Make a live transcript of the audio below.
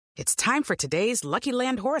It's time for today's Lucky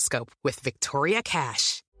Land horoscope with Victoria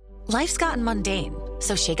Cash. Life's gotten mundane,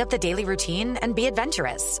 so shake up the daily routine and be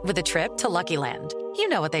adventurous with a trip to Lucky Land. You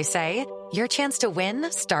know what they say, your chance to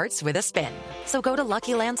win starts with a spin. So go to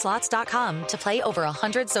LuckyLandSlots.com to play over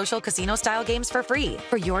 100 social casino-style games for free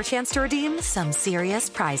for your chance to redeem some serious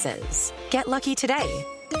prizes. Get lucky today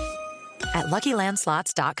at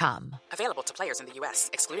LuckyLandSlots.com. Available to players in the U.S.,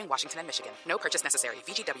 excluding Washington and Michigan. No purchase necessary.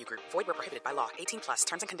 VGW Group. Void where prohibited by law. 18+.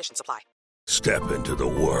 Terms and conditions apply. Step into the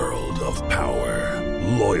world of power,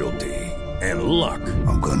 loyalty, and luck.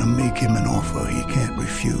 I'm gonna make him an offer he can't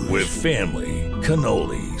refuse. With family,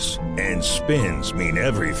 cannolis, and spins mean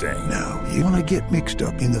everything. Now, you wanna get mixed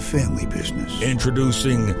up in the family business.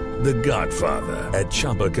 Introducing The Godfather at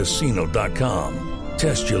ChumbaCasino.com.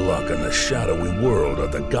 Test your luck in the shadowy world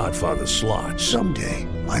of The Godfather slot. Someday,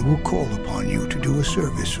 I will call upon you to do a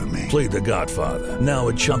service for me. Play The Godfather, now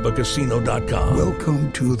at ChumbaCasino.com.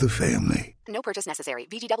 Welcome to the family. No purchase necessary.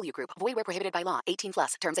 VGW Group. Void where prohibited by law. 18+.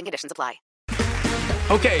 Terms and conditions apply.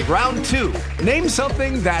 Okay, round two. Name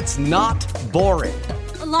something that's not boring.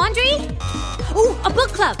 A laundry? Ooh, a book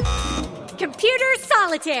club. Computer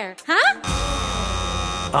solitaire, huh?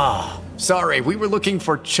 Ah, sorry. We were looking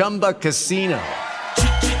for Chumba Casino.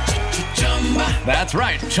 That's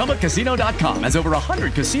right. ChumbaCasino.com has over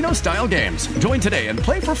 100 casino-style games. Join today and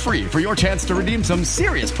play for free for your chance to redeem some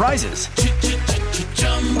serious prizes.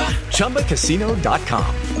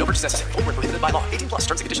 ChumbaCasino.com. No purchase necessary. Void where prohibited by law. 18+. Terms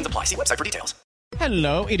and conditions apply. See website for details.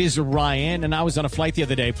 Hello, it is Ryan, and I was on a flight the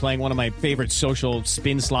other day playing one of my favorite social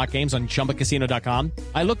spin slot games on ChumbaCasino.com.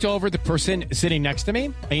 I looked over at the person sitting next to me,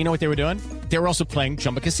 and you know what they were doing? They were also playing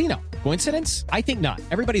Chumba Casino. Coincidence? I think not.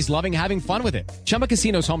 Everybody's loving having fun with it. Chumba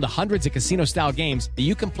Casino is home to hundreds of casino-style games that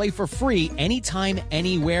you can play for free anytime,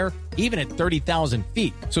 anywhere, even at 30,000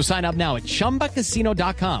 feet. So sign up now at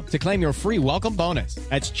ChumbaCasino.com to claim your free welcome bonus.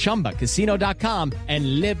 That's ChumbaCasino.com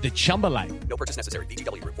and live the Chumba life. No purchase necessary.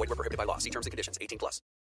 VGW Group. Void where prohibited by law. See terms and conditions. 18+.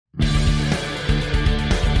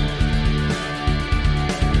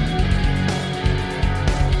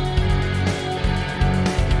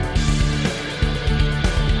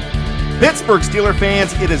 Pittsburgh Steelers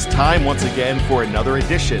fans, it is time once again for another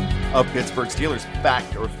edition of Pittsburgh Steelers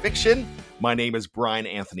Fact or Fiction. My name is Brian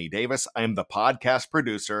Anthony Davis. I am the podcast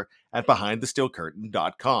producer at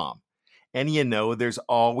BehindTheSteelCurtain.com. And you know, there's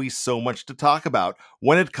always so much to talk about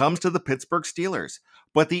when it comes to the Pittsburgh Steelers.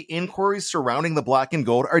 But the inquiries surrounding the black and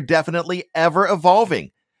gold are definitely ever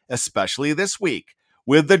evolving, especially this week,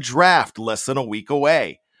 with the draft less than a week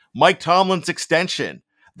away, Mike Tomlin's extension,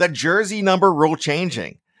 the jersey number rule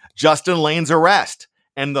changing, Justin Lane's arrest,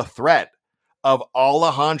 and the threat of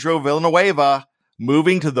Alejandro Villanueva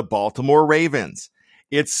moving to the Baltimore Ravens.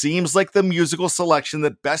 It seems like the musical selection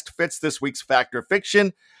that best fits this week's Fact or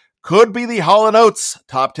Fiction could be the Hall & Oates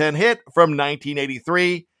top 10 hit from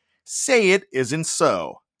 1983, Say It Isn't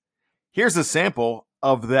So. Here's a sample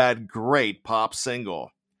of that great pop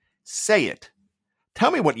single. Say it.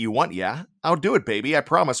 Tell me what you want, yeah? I'll do it, baby, I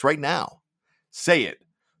promise right now. Say it.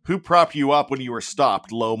 Who propped you up when you were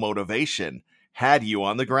stopped? Low motivation had you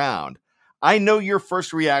on the ground. I know your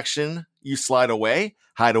first reaction, you slide away,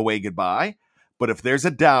 hide away, goodbye. But if there's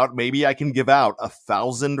a doubt, maybe I can give out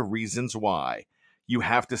 1,000 reasons why. You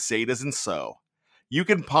have to say it isn't so. You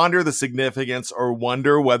can ponder the significance or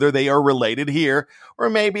wonder whether they are related here, or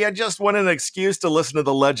maybe I just want an excuse to listen to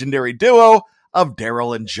the legendary duo of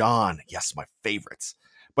Daryl and John. Yes, my favorites.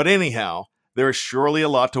 But anyhow, there is surely a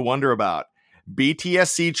lot to wonder about.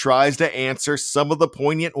 BTSC tries to answer some of the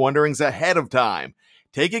poignant wonderings ahead of time.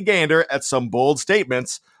 Take a gander at some bold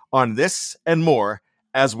statements on this and more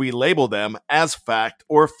as we label them as fact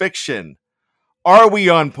or fiction. Are we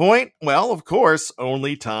on point? Well, of course,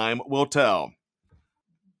 only time will tell.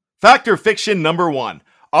 Fact or fiction number 1.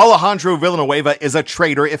 Alejandro Villanueva is a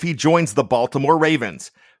traitor if he joins the Baltimore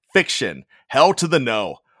Ravens. Fiction. Hell to the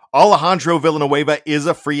no. Alejandro Villanueva is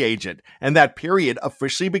a free agent, and that period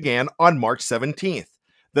officially began on March 17th.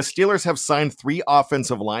 The Steelers have signed 3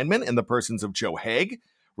 offensive linemen in the persons of Joe Haeg,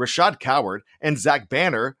 Rashad Coward, and Zach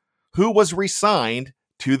Banner, who was re-signed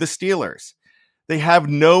to the Steelers. They have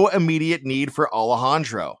no immediate need for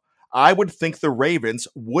Alejandro. I would think the Ravens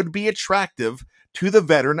would be attractive to the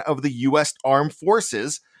veteran of the U.S. Armed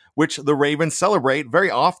Forces, which the Ravens celebrate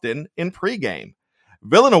very often in pregame.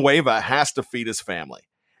 Villanueva has to feed his family.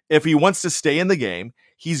 If he wants to stay in the game,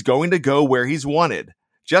 he's going to go where he's wanted.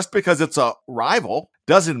 Just because it's a rival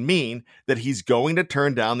doesn't mean that he's going to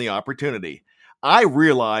turn down the opportunity. I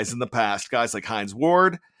realize in the past, guys like Hines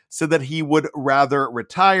Ward said that he would rather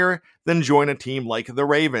retire than join a team like the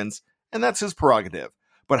Ravens, and that's his prerogative.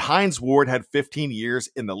 But Hines Ward had 15 years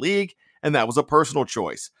in the league, and that was a personal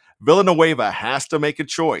choice. Villanueva has to make a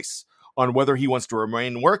choice on whether he wants to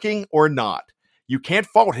remain working or not. You can't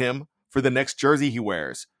fault him for the next jersey he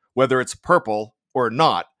wears, whether it's purple or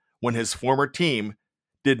not, when his former team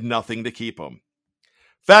did nothing to keep him.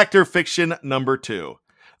 Fact or fiction number 2.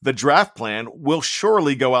 The draft plan will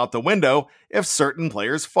surely go out the window if certain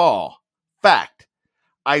players fall. Fact.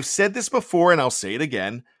 I've said this before and I'll say it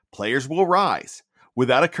again. Players will rise. With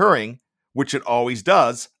that occurring, which it always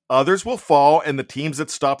does, others will fall and the teams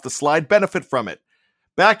that stop the slide benefit from it.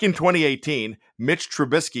 Back in 2018, Mitch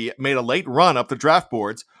Trubisky made a late run up the draft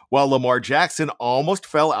boards while Lamar Jackson almost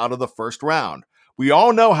fell out of the first round. We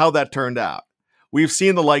all know how that turned out. We've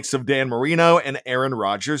seen the likes of Dan Marino and Aaron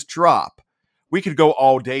Rodgers drop. We could go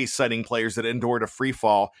all day citing players that endured a free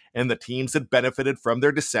fall and the teams that benefited from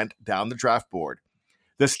their descent down the draft board.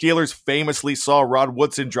 The Steelers famously saw Rod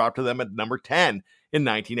Woodson drop to them at number 10 in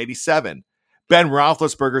 1987. Ben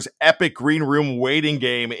Roethlisberger's epic green room waiting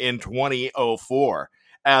game in 2004,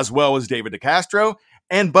 as well as David DeCastro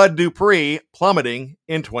and Bud Dupree plummeting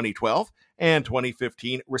in 2012 and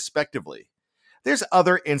 2015, respectively. There's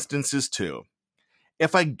other instances too.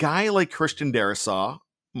 If a guy like Christian Darrisaw,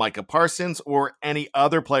 Micah Parsons, or any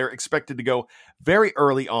other player expected to go very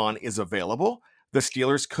early on is available, the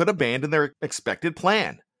Steelers could abandon their expected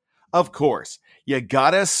plan. Of course, you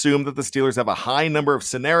gotta assume that the Steelers have a high number of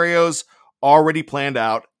scenarios already planned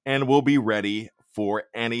out and will be ready for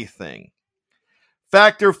anything.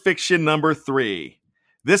 Fact or fiction number 3.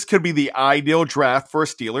 This could be the ideal draft for a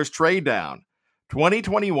Steelers trade down.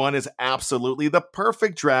 2021 is absolutely the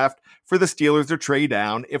perfect draft for the Steelers to trade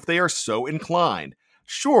down if they are so inclined.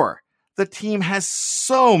 Sure, the team has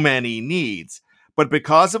so many needs, but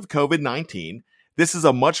because of COVID-19, this is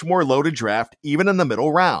a much more loaded draft even in the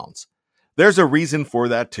middle rounds. There's a reason for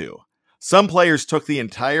that too. Some players took the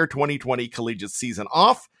entire 2020 collegiate season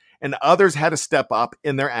off, and others had to step up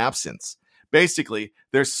in their absence. Basically,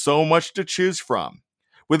 there's so much to choose from.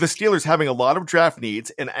 With the Steelers having a lot of draft needs,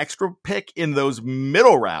 an extra pick in those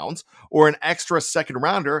middle rounds or an extra second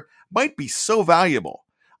rounder might be so valuable.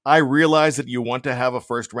 I realize that you want to have a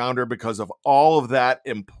first rounder because of all of that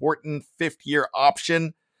important fifth-year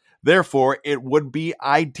option. Therefore, it would be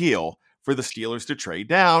ideal for the Steelers to trade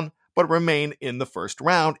down, but remain in the first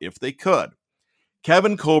round if they could.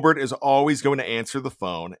 Kevin Colbert is always going to answer the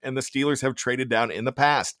phone, and the Steelers have traded down in the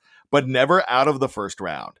past, but never out of the first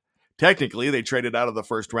round. Technically, they traded out of the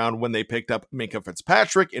first round when they picked up Minkah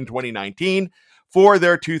Fitzpatrick in 2019 for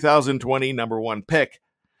their 2020 number 1 pick.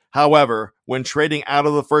 However, when trading out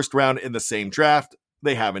of the first round in the same draft,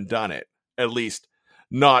 they haven't done it. At least,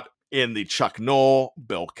 not in the Chuck Noll,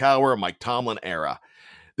 Bill Cowher, Mike Tomlin era.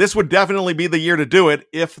 This would definitely be the year to do it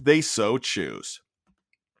if they so choose.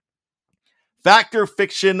 Fact or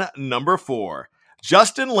fiction number 4.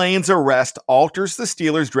 Justin Lane's arrest alters the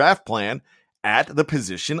Steelers' draft plan at the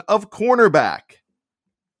position of cornerback.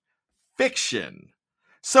 Fiction.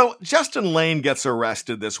 So Justin Lane gets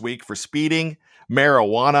arrested this week for speeding,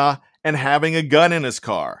 marijuana, and having a gun in his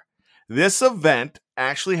car. This event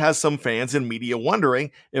actually has some fans and media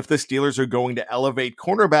wondering if the Steelers are going to elevate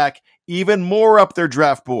cornerback even more up their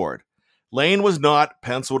draft board. Lane was not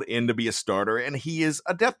penciled in to be a starter, and he is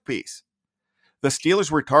a depth piece. The Steelers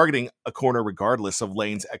were targeting a corner regardless of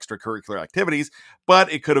Lane's extracurricular activities,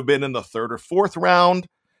 but it could have been in the 3rd or 4th round.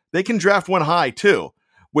 They can draft one high too,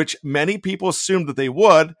 which many people assumed that they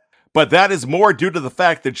would, but that is more due to the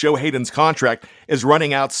fact that Joe Hayden's contract is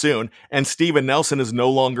running out soon and Steven Nelson is no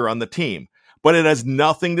longer on the team. But it has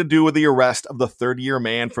nothing to do with the arrest of the third-year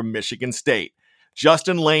man from Michigan State.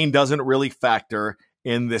 Justin Lane doesn't really factor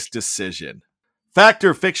in this decision. Fact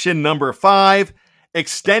or fiction number 5.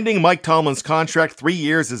 Extending Mike Tomlin's contract 3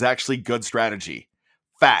 years is actually good strategy.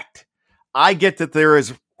 Fact. I get that there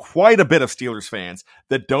is quite a bit of Steelers fans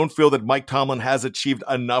that don't feel that Mike Tomlin has achieved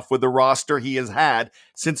enough with the roster he has had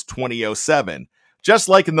since 2007. Just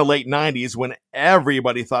like in the late 90s when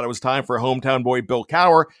everybody thought it was time for hometown boy Bill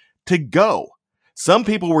Cowher to go. Some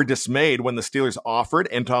people were dismayed when the Steelers offered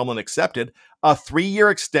and Tomlin accepted a 3-year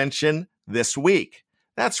extension this week.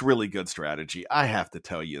 That's really good strategy. I have to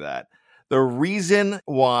tell you that. The reason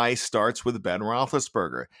why starts with Ben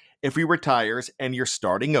Roethlisberger. If he retires and you're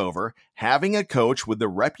starting over, having a coach with the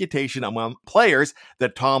reputation among players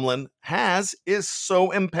that Tomlin has is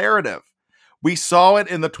so imperative. We saw it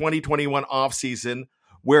in the 2021 offseason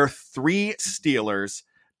where 3 Steelers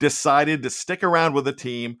decided to stick around with the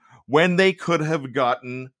team when they could have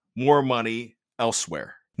gotten more money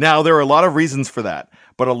elsewhere. Now, there are a lot of reasons for that,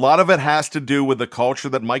 but a lot of it has to do with the culture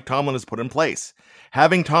that Mike Tomlin has put in place.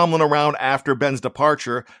 Having Tomlin around after Ben's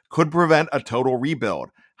departure could prevent a total rebuild.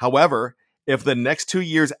 However, if the next 2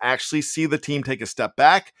 years actually see the team take a step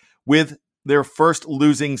back with their first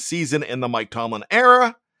losing season in the Mike Tomlin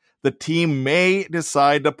era, the team may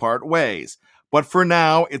decide to part ways. But for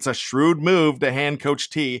now, it's a shrewd move to hand Coach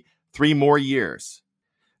T 3 more years.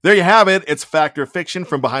 There you have it. It's Fact or Fiction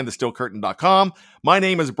from BehindTheSteelCurtain.com. My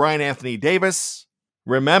name is Brian Anthony Davis.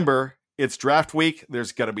 Remember, it's draft week.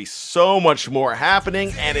 There's going to be so much more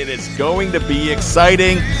happening, and it is going to be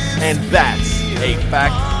exciting. And that's a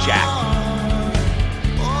Fact Jack.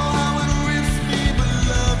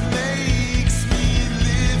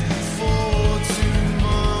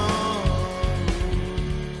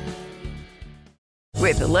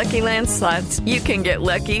 With the Lucky Land Slots, you can get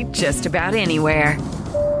lucky just about anywhere.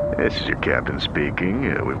 This is your captain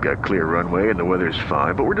speaking. We've got clear runway and the weather's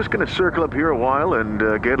fine, but we're just going to circle up here a while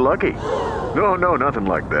and get lucky. No, nothing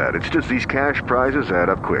like that. It's just these cash prizes add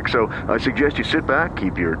up quick. So I suggest you sit back,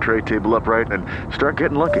 keep your tray table upright, and start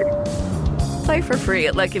getting lucky. Play for free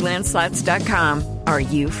at LuckyLandSlots.com. Are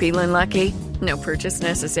you feeling lucky? No purchase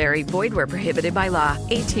necessary. Void where prohibited by law.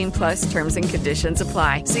 18+ terms and conditions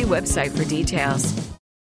apply. See website for details.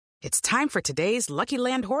 It's time for today's Lucky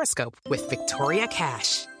Land horoscope with Victoria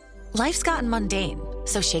Cash. Life's gotten mundane,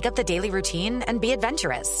 so shake up the daily routine and be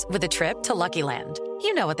adventurous with a trip to Lucky Land.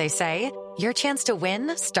 You know what they say. Your chance to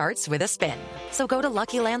win starts with a spin. So go to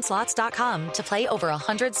LuckyLandSlots.com to play over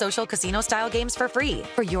 100 social casino-style games for free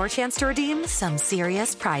for your chance to redeem some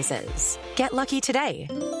serious prizes. Get lucky today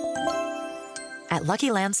at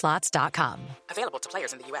LuckyLandSlots.com. Available to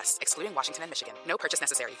players in the U.S., excluding Washington and Michigan. No purchase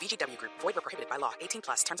necessary. VGW Group. Void where prohibited by law. 18+.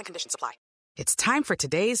 Terms and conditions apply. It's time for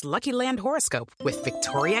today's Lucky Land horoscope with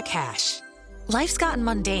Victoria Cash. Life's gotten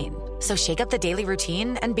mundane, so shake up the daily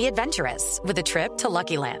routine and be adventurous with a trip to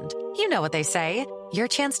Lucky Land. You know what they say. Your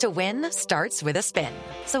chance to win starts with a spin.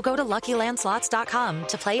 So go to LuckyLandSlots.com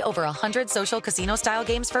to play over 100 social casino-style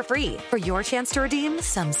games for free for your chance to redeem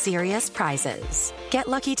some serious prizes. Get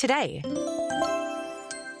lucky today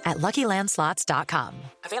at LuckyLandSlots.com.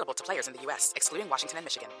 Available to players in the U.S., excluding Washington and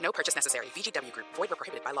Michigan. No purchase necessary. VGW Group. Void where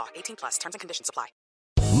prohibited by law. 18+. Terms and conditions apply.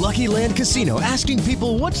 Lucky Land Casino, asking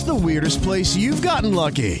people, what's the weirdest place you've gotten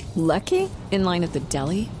lucky? Lucky? In line at the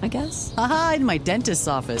deli, I guess? Aha, in my dentist's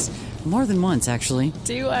office. More than once, actually.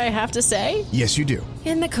 Do I have to say? Yes, you do.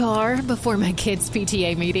 In the car before my kids'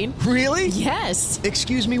 PTA meeting. Really? Yes.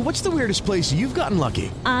 Excuse me, what's the weirdest place you've gotten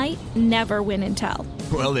lucky? I never win and tell.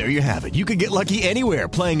 Well, there you have it. You can get lucky anywhere,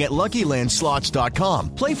 playing at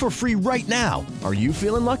LuckyLandSlots.com. Play for free right now. Are you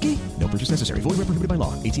feeling lucky? No purchase necessary. Void where prohibited by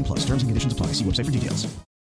law. 18+. Terms and conditions apply. See website for details.